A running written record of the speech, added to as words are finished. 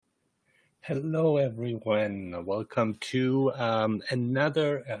Hello, everyone. Welcome to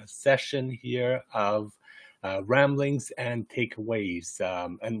another session here of ramblings and takeaways.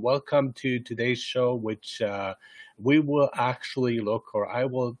 And welcome to today's show, which we will actually look, or I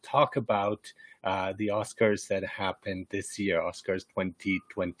will talk about the Oscars that happened this year, Oscars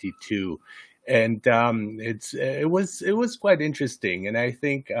 2022. And it was quite interesting, and I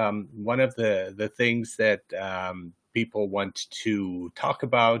think one of the things that people want to talk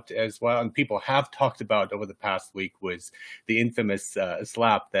about as well, and people have talked about over the past week, was the infamous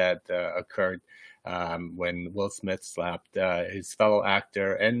slap that occurred when Will Smith slapped his fellow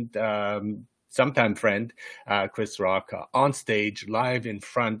actor and sometime friend Chris Rock on stage, live in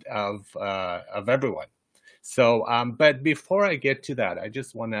front of everyone. So, but before I get to that, I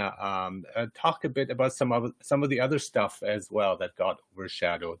just want to talk a bit about some of the other stuff as well that got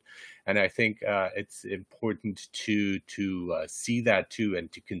overshadowed, and I think it's important to see that too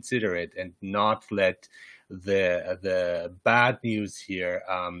and to consider it and not let the bad news here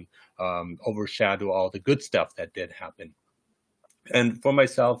overshadow all the good stuff that did happen. And for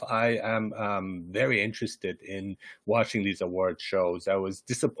myself, I am very interested in watching these award shows. I was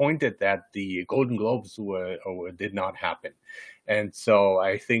disappointed that the Golden Globes did not happen. And so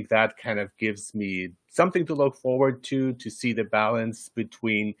I think that kind of gives me something to look forward to see the balance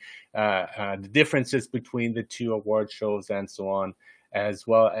between the differences between the two award shows and so on, as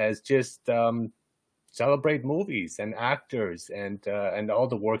well as just celebrate movies and actors and all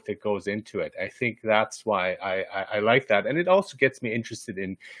the work that goes into it. I think that's why I like that, and it also gets me interested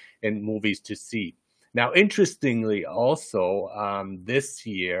in movies to see. Now, interestingly, also this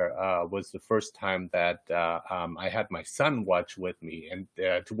year was the first time that I had my son watch with me and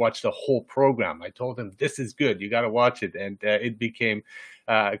to watch the whole program. I told him, "This is good. You got to watch it," and it became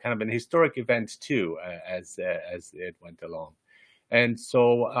kind of an historic event too as it went along. And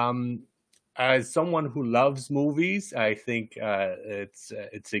so, as someone who loves movies, I think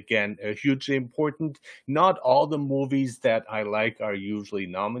it's again hugely important. Not all the movies that I like are usually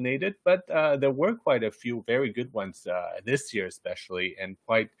nominated, but there were quite a few very good ones this year, especially, and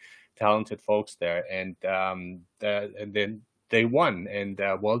quite talented folks there. And then they won, and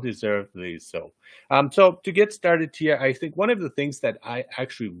well deservedly so. So to get started here, I think one of the things that I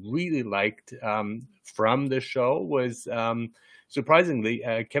actually really liked from the show was. Surprisingly,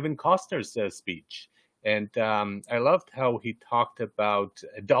 Kevin Costner's speech. And I loved how he talked about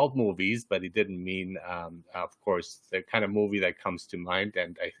adult movies, but he didn't mean, of course, the kind of movie that comes to mind.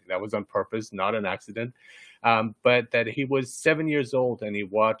 And I think that was on purpose, not an accident. But that he was 7 years old and he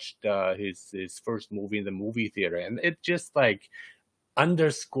watched his first movie in the movie theater. And it just like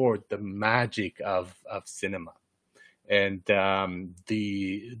underscored the magic of cinema and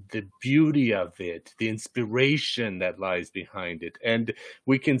the beauty of it, the inspiration that lies behind it, and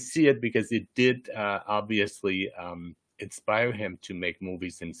we can see it because it did obviously inspire him to make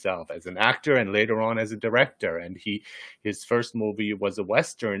movies himself as an actor and later on as a director. And his first movie was a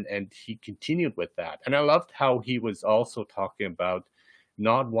western, and he continued with that. And I loved how he was also talking about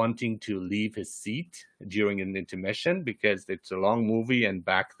not wanting to leave his seat during an intermission because it's a long movie, and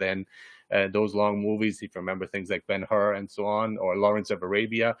back then those long movies, if you remember things like Ben-Hur and so on, or Lawrence of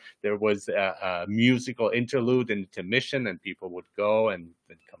Arabia, there was a musical interlude and intermission, and people would go and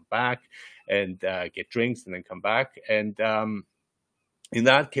then come back and get drinks and then come back. And in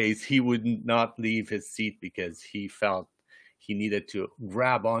that case, he would not leave his seat because he felt he needed to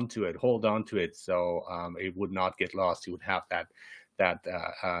grab onto it, hold onto it, so it would not get lost. He would have that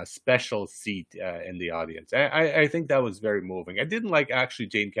special seat in the audience. I think that was very moving. I didn't like actually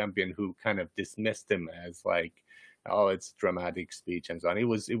Jane Campion, who kind of dismissed him as like, oh, it's dramatic speech and so on. It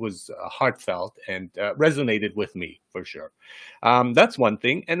was heartfelt and resonated with me for sure. That's one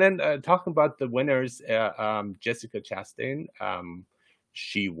thing. And then talking about the winners, Jessica Chastain.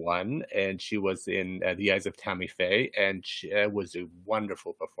 She won, and she was in The Eyes of Tammy Faye, and it was a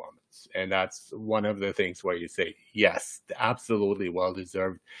wonderful performance. And that's one of the things where you say, yes, absolutely well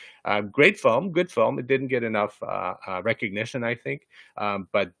deserved. Great film, good film. It didn't get enough recognition, I think,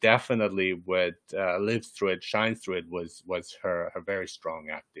 but definitely what lives through it, shines through it, was her very strong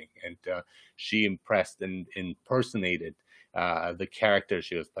acting, and she impressed and impersonated the character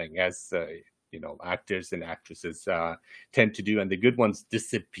she was playing, as actors and actresses tend to do, and the good ones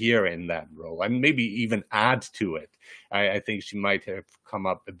disappear in that role and maybe even add to it. I think she might have come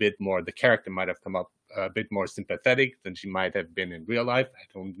up a bit more, the character might have come up a bit more sympathetic than she might have been in real life. I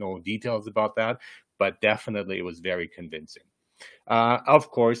don't know details about that, but definitely it was very convincing. Of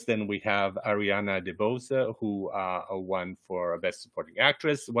course, then we have Ariana DeBose, who won for Best Supporting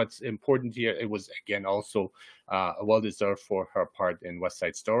Actress. What's important here, it was again also well deserved for her part in West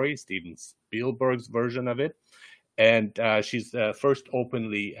Side Story, Steven Spielberg's version of it. And she's the first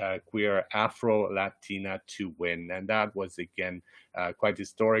openly queer Afro-Latina to win. And that was, again, quite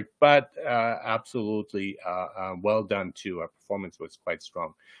historic, but absolutely well done too. Her performance was quite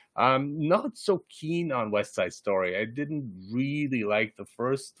strong. Not so keen on West Side Story. I didn't really like the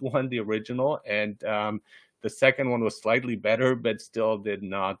first one, the original, and the second one was slightly better, but still did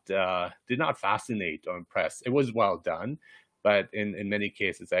not fascinate or impress. It was well done, but in many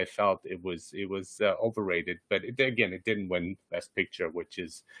cases, I felt it was overrated. But it didn't win Best Picture, which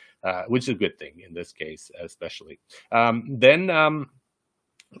is a good thing in this case, especially. Then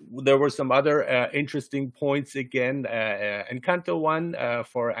there were some other interesting points again. Encanto won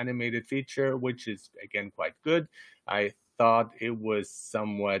for animated feature, which is again quite good. I thought it was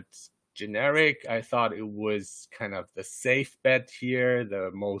somewhat generic. I thought it was kind of the safe bet here, the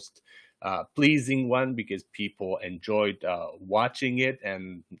most pleasing one, because people enjoyed watching it,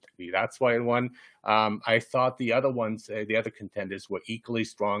 and that's why it won. I thought the other ones, the other contenders, were equally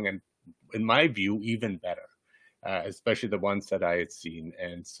strong, and in my view, even better. Especially the ones that I had seen.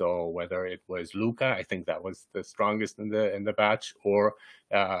 And so whether it was Luca, I think that was the strongest in the batch, or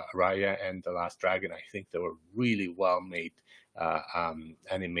Raya and the Last Dragon, I think they were really well made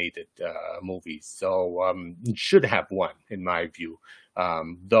animated movies. So it should have won, in my view.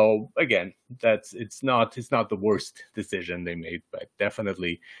 Though again, it's not the worst decision they made, but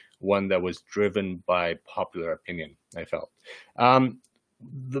definitely one that was driven by popular opinion, I felt.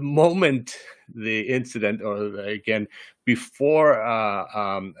 The moment the incident, or again, before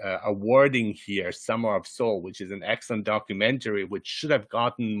awarding here Summer of Soul, which is an excellent documentary, which should have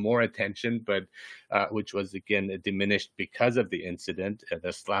gotten more attention, but which was again diminished because of the incident,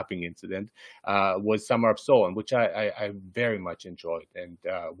 the slapping incident, was Summer of Soul, and which I very much enjoyed, and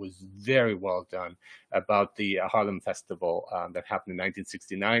was very well done, about the Harlem Festival that happened in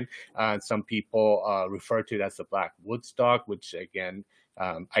 1969. Some people refer to it as the Black Woodstock, which again,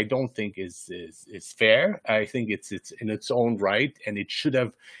 I don't think is fair. I think it's in its own right, and it should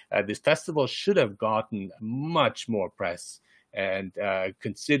have. This festival should have gotten much more press. And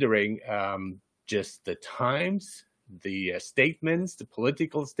considering just the times, the statements, the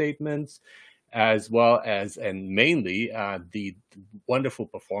political statements, as well as, and mainly, the wonderful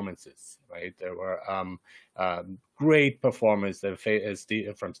performances. Right, there were great performances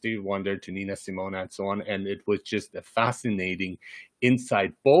from Stevie Wonder to Nina Simone and so on, and it was just a fascinating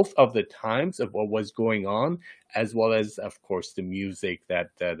insight, both of the times of what was going on, as well as, of course, the music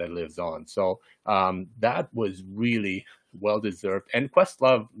that lives on. So that was really well deserved, and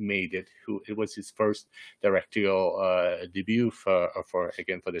Questlove made it. It was his first directorial debut for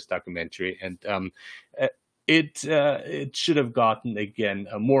this documentary, and it should have gotten again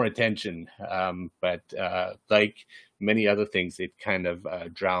more attention, but like many other things, it kind of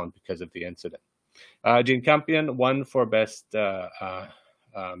drowned because of the incident. Jane Campion won for Best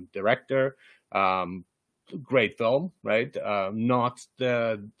Director. Great film, right? Not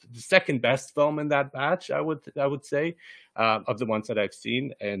the second best film in that batch, I would say, of the ones that I've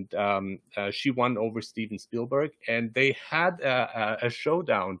seen. And she won over Steven Spielberg, and they had a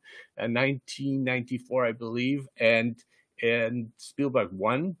showdown in 1994, I believe, and Spielberg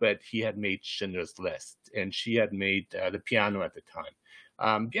won, but he had made Schindler's List, and she had made The Piano at the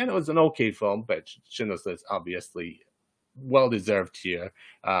time. Piano was an okay film, but Schindler's List obviously well deserved here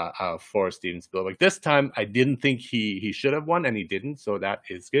for Steven Spielberg. This time, I didn't think he should have won, and he didn't, so that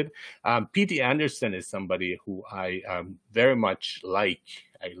is good. P.T. Anderson is somebody who I very much like.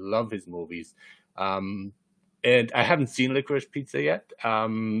 I love his movies. And I haven't seen Licorice Pizza yet,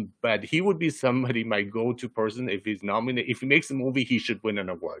 but he would be somebody, my go-to person. If he's nominated, if he makes a movie, he should win an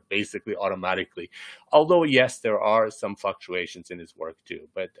award, basically automatically. Although, yes, there are some fluctuations in his work too,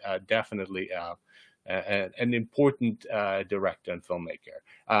 but definitely an important director and filmmaker.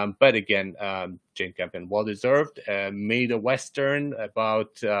 But again, Jane Campion, well deserved. Made a Western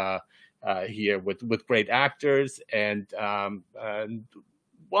about here with great actors, and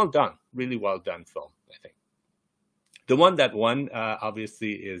well done, really well done film, I think. The one that won,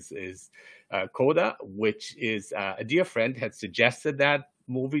 obviously, is Coda, which is a dear friend had suggested that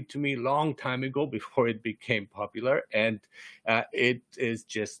movie to me long time ago before it became popular, and it is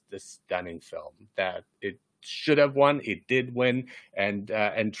just a stunning film that it should have won. It did win, and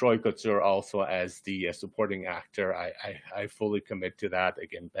Troy Kotsur also as the supporting actor. I fully commit to that.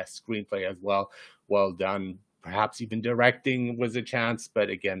 Again, best screenplay as well. Well done. perhaps even directing was a chance, but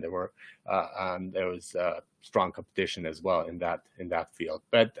again, there was strong competition as well in that field.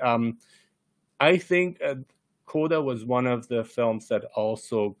 But I think Coda was one of the films that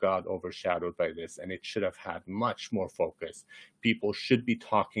also got overshadowed by this, and it should have had much more focus. People should be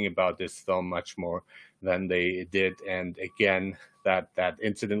talking about this film much more than they did. And again, that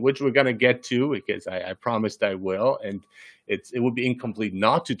incident, which we're going to get to, because I promised I will, and it would be incomplete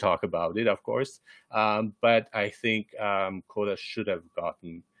not to talk about it, of course. But I think Coda should have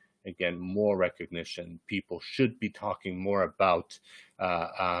gotten, again, more recognition. People should be talking more about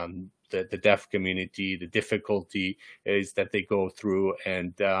the deaf community, the difficulty is that they go through,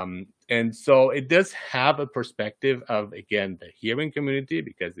 and so it does have a perspective of, again, the hearing community,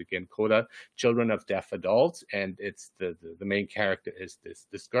 because again, Coda, children of deaf adults, and it's the main character is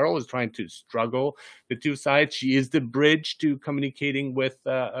this girl is trying to struggle the two sides. She is the bridge to communicating with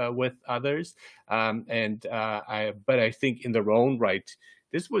others, but I think in their own right,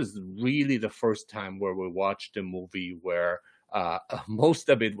 this was really the first time where we watched a movie where most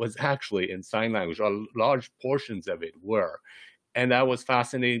of it was actually in sign language, or large portions of it were. And that was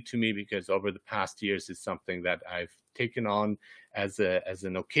fascinating to me, because over the past years it's something that I've taken on as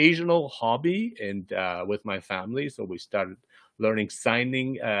an occasional hobby, and with my family. So we started learning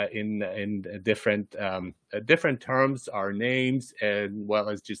signing in different terms, our names, as well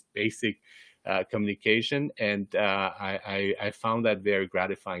as just basic communication, and I found that very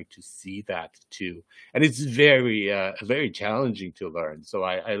gratifying to see that too. And it's very challenging to learn. So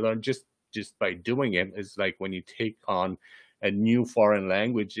I learned just by doing it. It's like when you take on a new foreign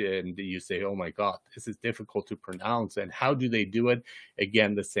language and you say, oh my God, this is difficult to pronounce, and how do they do it?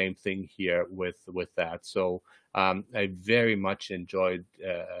 Again, the same thing here with that. So I very much enjoyed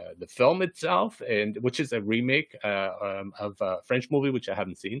the film itself, and which is a remake of a French movie, which I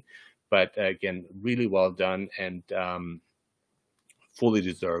haven't seen. But again, really well done, and fully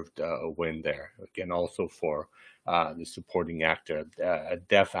deserved a win there. Again, also for the supporting actor, a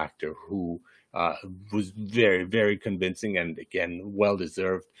deaf actor who was very convincing, and again, well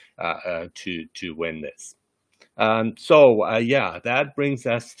deserved to win this. That brings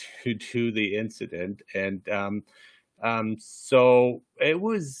us to the incident, and so it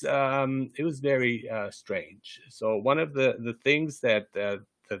was very strange. So one of the things that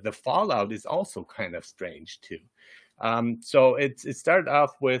the fallout is also kind of strange too. So it started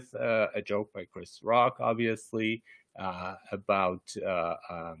off with a joke by Chris Rock, obviously, about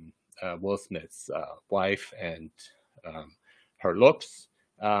Will Smith's wife and her looks,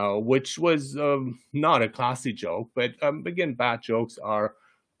 which was not a classy joke, but again, bad jokes are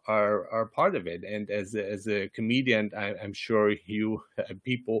part of it. And as a comedian, I'm sure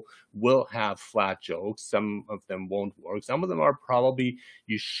people will have flat jokes. Some of them won't work. Some of them are probably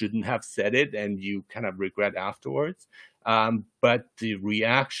you shouldn't have said it, and you kind of regret afterwards. But the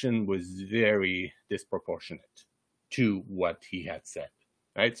reaction was very disproportionate to what he had said.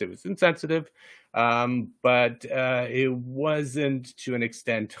 Right, so it was insensitive, but it wasn't to an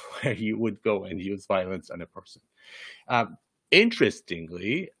extent where you would go and use violence on a person.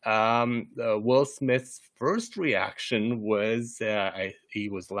 Interestingly, Will Smith's first reaction was he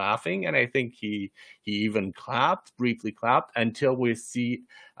was laughing, and I think he even briefly clapped, until we see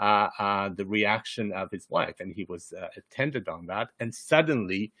the reaction of his wife, and he was attended on that, and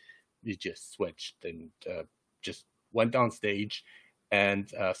suddenly he just switched and just went on stage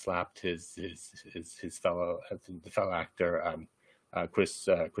and slapped his fellow actor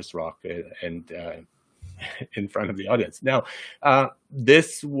Chris Rock, and in front of the audience. Now,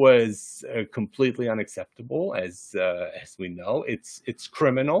 this was completely unacceptable, as we know. It's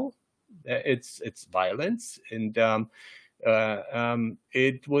criminal. It's violence, and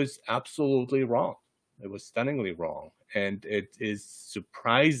it was absolutely wrong. It was stunningly wrong, and it is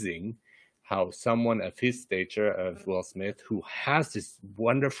surprising how someone of his stature, of Will Smith, who has this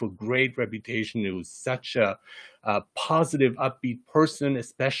wonderful, great reputation, who's such a positive, upbeat person,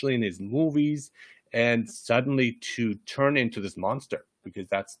 especially in his movies, and suddenly to turn into this monster, because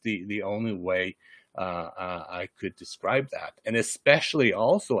that's the only way I could describe that. And especially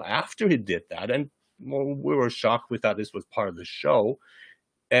also after he did that, and we were shocked. We thought this was part of the show.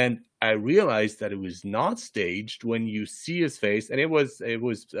 And I realized that it was not staged when you see his face, and it was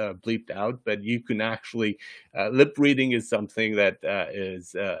bleeped out, but you can actually, lip reading is something that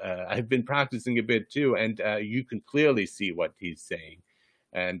I've been practicing a bit too, and you can clearly see what he's saying,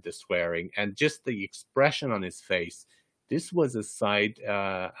 and the swearing, and just the expression on his face. This was a side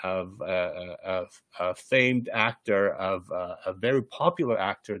of a famed actor, of a very popular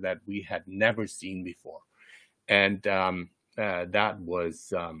actor that we had never seen before, and that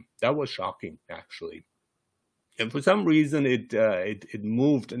was shocking, actually. And for some reason, it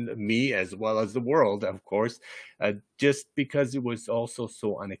moved me as well as the world, of course, just because it was also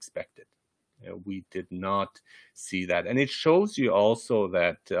so unexpected. We did not see that, and it shows you also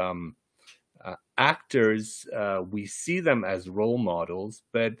that actors, we see them as role models,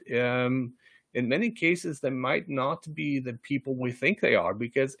 but in many cases, they might not be the people we think they are,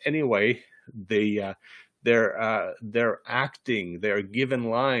 because anyway, they they're acting, they're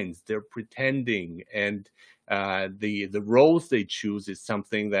given lines, they're pretending, and the roles they choose is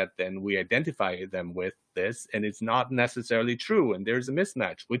something that then we identify them with this, and it's not necessarily true, and there's a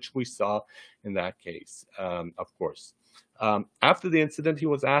mismatch, which we saw in that case, of course. After the incident, he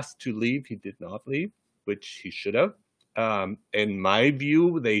was asked to leave. He did not leave, which he should have. In my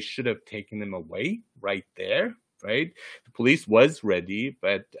view, they should have taken him away right there, right? The police was ready,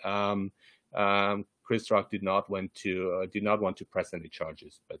 but Chris Rock did not want to press any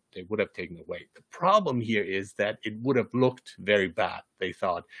charges, but they would have taken away. The problem here is that it would have looked very bad. They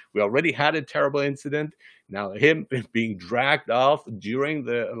thought, we already had a terrible incident. Now him being dragged off during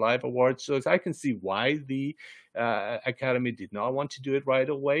the live awards shows, I can see why the Academy did not want to do it right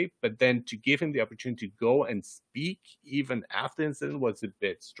away, but then to give him the opportunity to go and speak even after the incident was a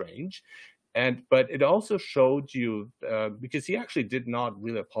bit strange. But it also showed you, because he actually did not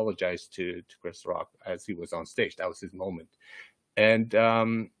really apologize to Chris Rock as he was on stage. That was his moment. And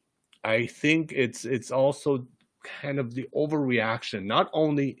I think it's also kind of the overreaction, not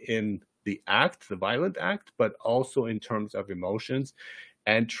only in the act, the violent act, but also in terms of emotions,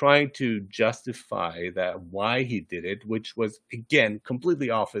 and trying to justify that why he did it, which was, again,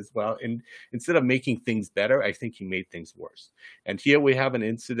 completely off as well. And instead of making things better, I think he made things worse. And here we have an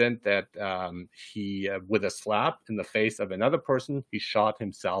incident that he, with a slap in the face of another person, he shot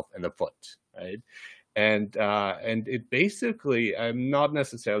himself in the foot, right? And it basically not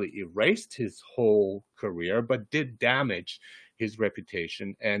necessarily erased his whole career, but did damage his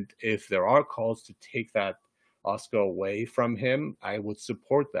reputation. And if there are calls to take that Oscar away from him, I would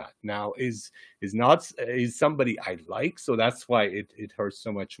support that. Now, is somebody I like, so that's why it hurts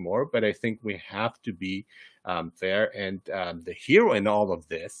so much more. But I think we have to be fair, and the hero in all of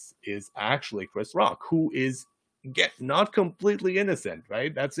this is actually Chris Rock, who is, again, not completely innocent,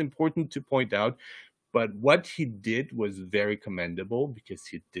 right? That's important to point out. But what he did was very commendable, because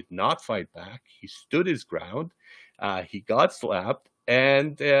he did not fight back. He stood his ground. He got slapped,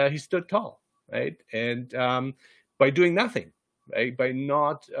 and he stood tall. Right, and by doing nothing, right, by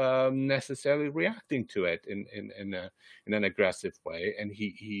not necessarily reacting to it in an aggressive way, and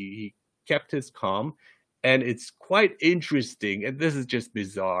he kept his calm, and it's quite interesting. And this is just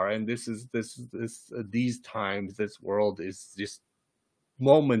bizarre. And these times, this world is just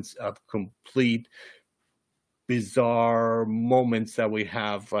moments of complete bizarre moments that we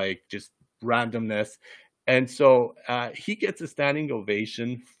have, like just randomness. And so he gets a standing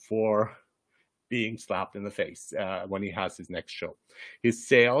ovation for being slapped in the face when he has his next show. His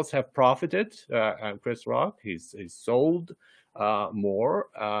sales have profited, Chris Rock. He's sold more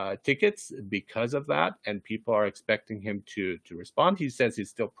tickets because of that, and people are expecting him to respond. He says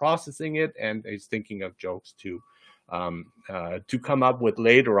he's still processing it, and he's thinking of jokes to come up with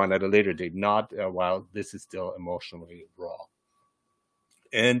later on at a later date, not while this is still emotionally raw.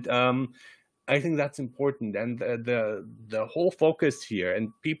 And I think that's important. And the whole focus here,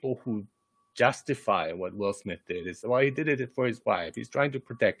 and people who justify what Will Smith did, is, well, he did it for his wife. He's trying to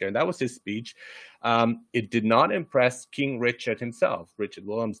protect her. And that was his speech. It did not impress King Richard himself. Richard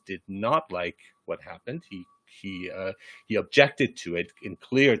Williams did not like what happened. He objected to it in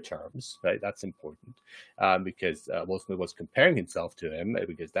clear terms, right? That's important, because Will Smith was comparing himself to him,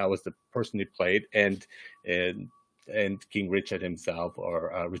 because that was the person he played. And King Richard himself,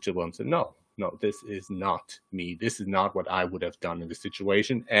 or Richard Williams, said, no, this is not me. This is not what I would have done in this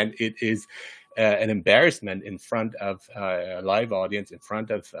situation. And it is an embarrassment in front of a live audience, in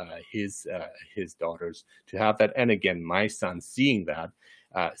front of his daughters, to have that. And again, my son, seeing that,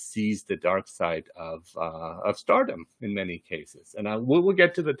 sees the dark side of stardom in many cases. And we'll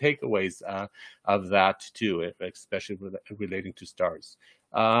get to the takeaways of that too, especially relating to stars.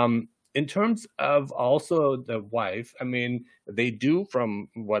 In terms of also the wife, I mean, they do, from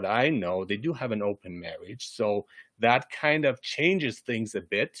what I know, they do have an open marriage. So that kind of changes things a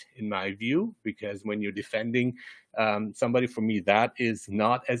bit, in my view, because when you're defending somebody, for me, that is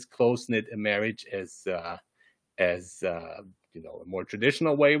not as close-knit a marriage as a more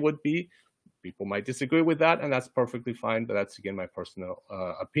traditional way would be. People might disagree with that, and that's perfectly fine. But that's, again, my personal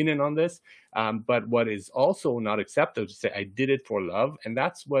opinion on this. But what is also not acceptable to say, I did it for love, and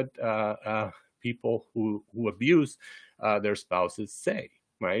that's what people who abuse their spouses say,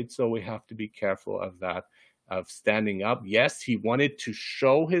 right? So we have to be careful of that standing up. Yes, he wanted to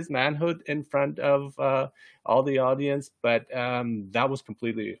show his manhood in front of all the audience, but that was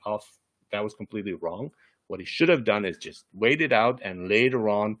completely off. That was completely wrong. What he should have done is just wait it out and later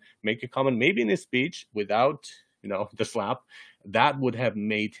on make a comment, maybe in his speech without, the slap. That would have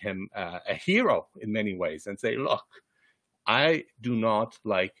made him a hero in many ways and say, look, I do not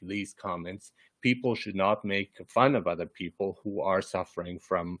like these comments. People should not make fun of other people who are suffering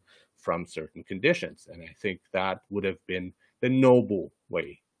from certain conditions. And I think that would have been the noble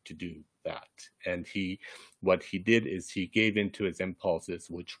way to do that. And what he did is he gave into his impulses,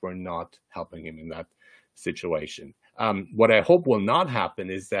 which were not helping him in that situation. What I hope will not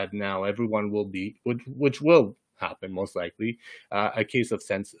happen is that now everyone will be, which will happen most likely, a case of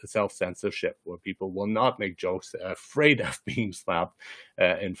self-censorship where people will not make jokes afraid of being slapped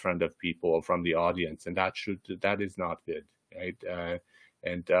in front of people or from the audience, and that is not good, right?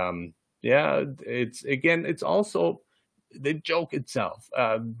 It's also the joke itself.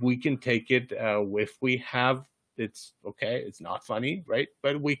 We can take it if we have. It's okay. It's not funny, right?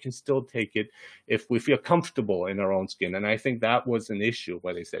 But we can still take it if we feel comfortable in our own skin. And I think that was an issue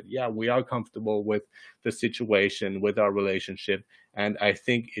where they said, yeah, we are comfortable with the situation, with our relationship. And I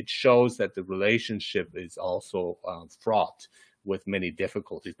think it shows that the relationship is also fraught with many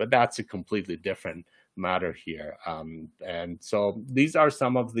difficulties. But that's a completely different matter here. And so these are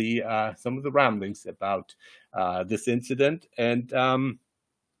some of the ramblings about this incident. And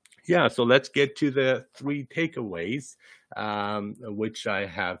so let's get to the 3 takeaways, which I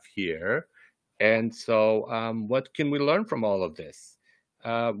have here. And so what can we learn from all of this?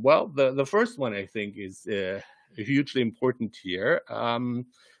 Well, the first one, I think, is hugely important here.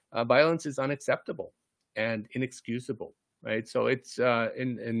 Violence is unacceptable and inexcusable, right? So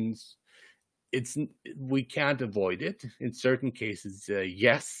we can't avoid it. In certain cases,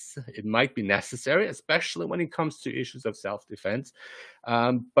 yes, it might be necessary, especially when it comes to issues of self-defense.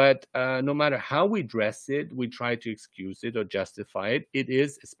 But no matter how we dress it, we try to excuse it or justify it. It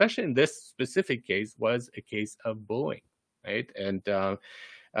is, especially in this specific case, was a case of bullying, right? And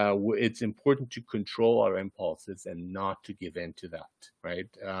it's important to control our impulses and not to give in to that,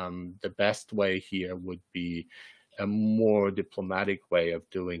 right? The best way here would be a more diplomatic way of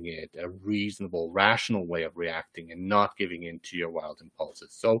doing it, a reasonable, rational way of reacting and not giving in to your wild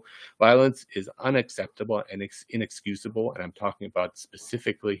impulses. So violence is unacceptable and inexcusable. And I'm talking about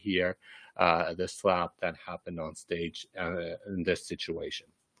specifically here, the slap that happened on stage in this situation.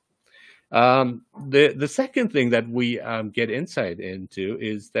 The second thing that we get insight into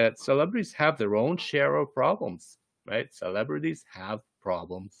is that celebrities have their own share of problems, right? Celebrities have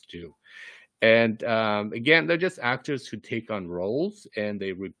problems too. And again, they're just actors who take on roles and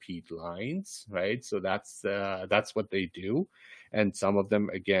they repeat lines, right? So that's what they do. And some of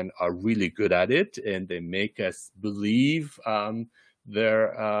them, again, are really good at it, and they make us believe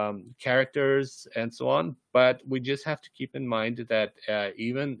their characters and so on. But we just have to keep in mind that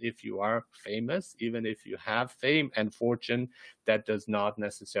even if you are famous, even if you have fame and fortune, that does not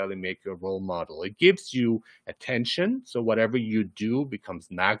necessarily make you a role model. It gives you attention, so whatever you do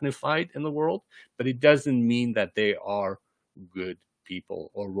becomes magnified in the world, but it doesn't mean that they are good people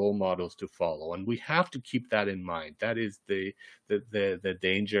or role models to follow. And we have to keep that in mind. That is the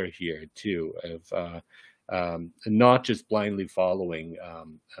danger here too, of not just blindly following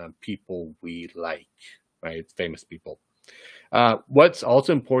people we like, right? Famous people. What's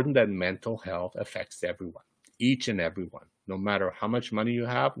also important, that mental health affects everyone, each and everyone, no matter how much money you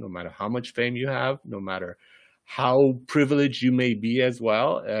have, no matter how much fame you have, no matter how privileged you may be as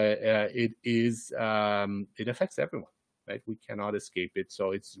well. It affects everyone, right? We cannot escape it.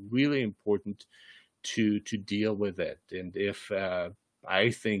 So it's really important to deal with it. And if I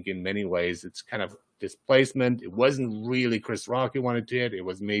think in many ways it's kind of displacement. It wasn't really Chris Rock he wanted to hit. It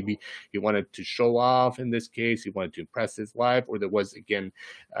was maybe he wanted to show off in this case. He wanted to impress his wife, or there was, again,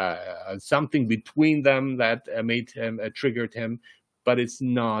 something between them that made him, triggered him. But it's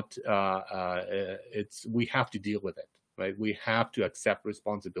not, we have to deal with it, right? We have to accept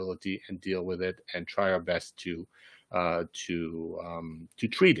responsibility and deal with it and try our best to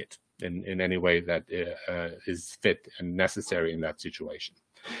treat it in any way that is fit and necessary in that situation.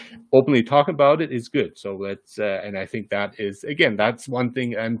 Openly talk about it is good. So let's, and I think that is, again, that's one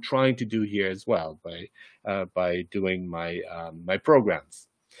thing I'm trying to do here as well by doing my my programs.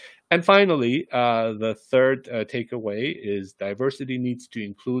 And finally, the third takeaway is diversity needs to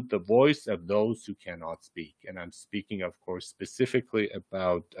include the voice of those who cannot speak. And I'm speaking, of course, specifically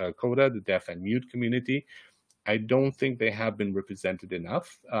about CODA, the deaf and mute community. I don't think they have been represented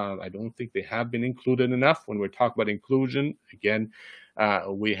enough. I don't think they have been included enough. When we're talking about inclusion, again,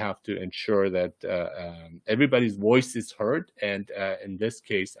 we have to ensure that everybody's voice is heard. And in this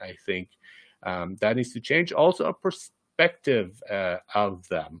case, I think that needs to change. Also, a perspective of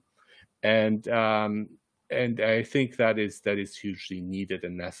them, and I think that is hugely needed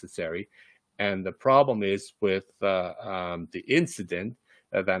and necessary. And the problem is with the incident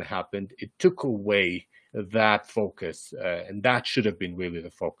that happened, it took away that focus, and that should have been really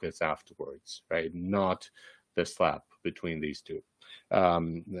the focus afterwards, right? Not the slap between these two.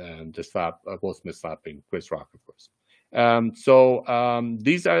 The slap, Will Smith slapping Chris Rock, of course.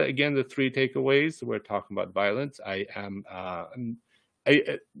 These are again the three takeaways. We're talking about violence. I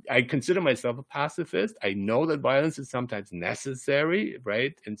consider myself a pacifist. I know that violence is sometimes necessary,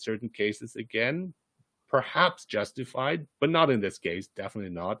 right? In certain cases, again, perhaps justified, but not in this case,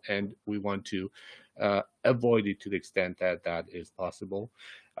 definitely not. And we want to avoid it to the extent that that is possible.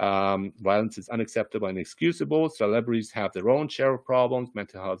 Violence is unacceptable and inexcusable. Celebrities have their own share of problems.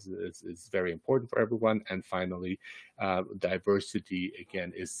 Mental health is very important for everyone. And finally, diversity,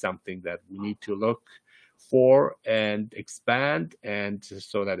 again, is something that we need to look for and expand, and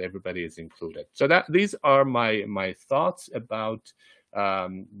so that everybody is included. So that these are my thoughts about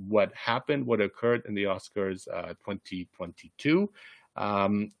what happened, what occurred in the Oscars 2022.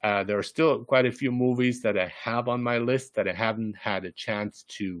 There are still quite a few movies that I have on my list that I haven't had a chance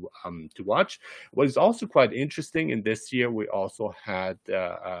to watch. What is also quite interesting, in this year we also had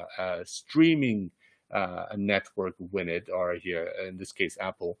a streaming network win it, or here in this case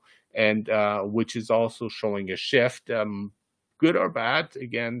Apple, and which is also showing a shift. Good or bad,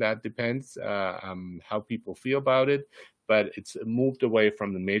 again, that depends how people feel about it. But it's moved away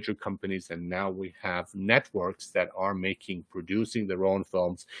from the major companies, and now we have networks that are producing their own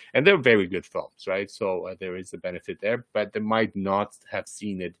films, and they're very good films, right? So there is a benefit there, but they might not have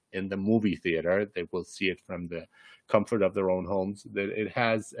seen it in the movie theater. They will see it from the comfort of their own homes. That it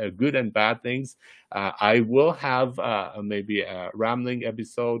has good and bad things. I will have maybe a rambling and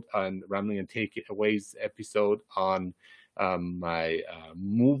takeaways episode on my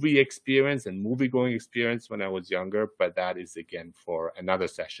movie experience and movie going experience when I was younger, but that is again for another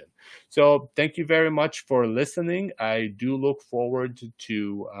session. So thank you very much for listening. I do look forward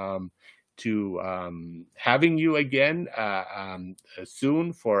to having you again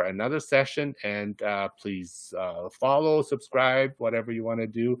soon for another session. And please follow, subscribe, whatever you want to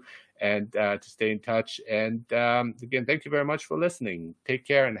do, and to stay in touch. And again, thank you very much for listening. Take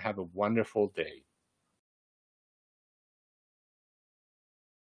care and have a wonderful day.